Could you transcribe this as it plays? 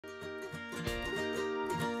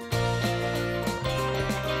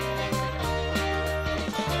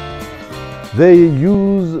They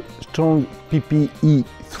use strong PPE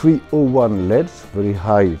 3.01 LEDs, very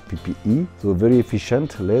high PPE, so very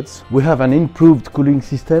efficient LEDs. We have an improved cooling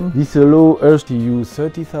system. This allows us to use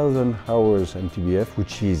 30,000 hours MTBF,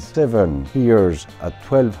 which is 7 years at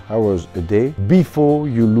 12 hours a day, before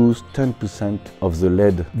you lose 10% of the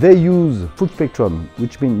LED. They use full spectrum,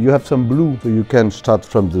 which means you have some blue, so you can start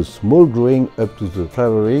from the small growing up to the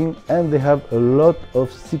flowering, and they have a lot of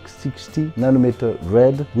 660 nanometer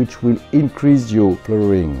red, which will increase your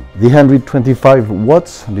flowering. The 125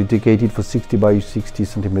 watts dedicated for 60 by 60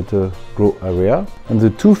 centimeter grow area, and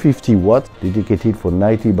the 250 watts dedicated for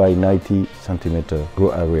 90 by 90 centimeter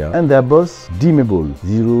grow area. And they're both dimmable,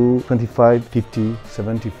 0, 25, 50,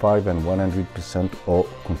 75 and 100% are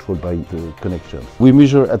controlled by the connections. We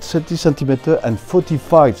measure at 30 centimeter and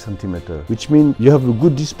 45 centimeter, which means you have a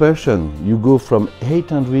good dispersion. You go from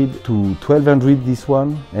 800 to 1200 this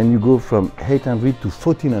one, and you go from 800 to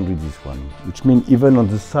 1400 this one, which means even on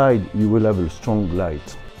the side you will have a strong light.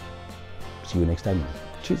 See you next time.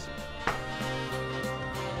 Cheers.